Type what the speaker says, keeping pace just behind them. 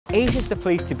Asia's the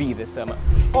place to be this summer,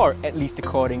 or at least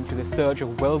according to the surge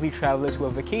of wealthy travelers who are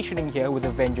vacationing here with a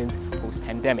vengeance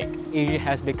post-pandemic. Asia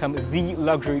has become the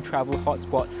luxury travel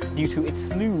hotspot due to its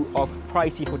slew of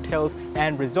pricey hotels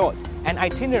and resorts, and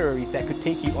itineraries that could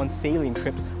take you on sailing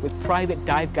trips with private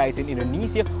dive guides in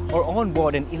Indonesia or on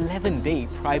board an 11-day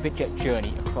private jet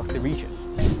journey across the region.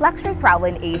 Luxury travel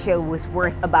in Asia was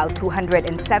worth about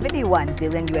 $271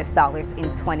 billion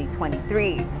in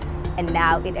 2023. And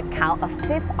now it accounts a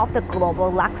fifth of the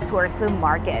global luxe tourism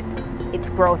market. Its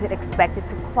growth is expected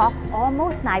to clock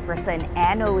almost 9%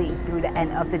 annually through the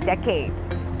end of the decade.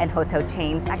 And hotel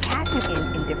chains are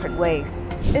cashing in different ways.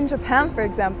 In Japan, for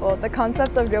example, the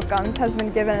concept of ryokans has been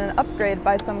given an upgrade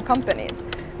by some companies.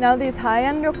 Now these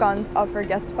high-end ryokans offer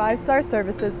guests 5-star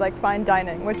services like fine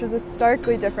dining, which is a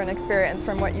starkly different experience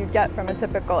from what you'd get from a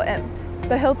typical inn.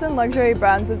 The Hilton Luxury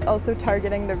Brands is also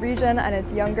targeting the region and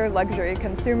its younger luxury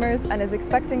consumers and is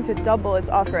expecting to double its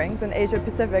offerings in Asia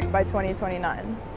Pacific by 2029.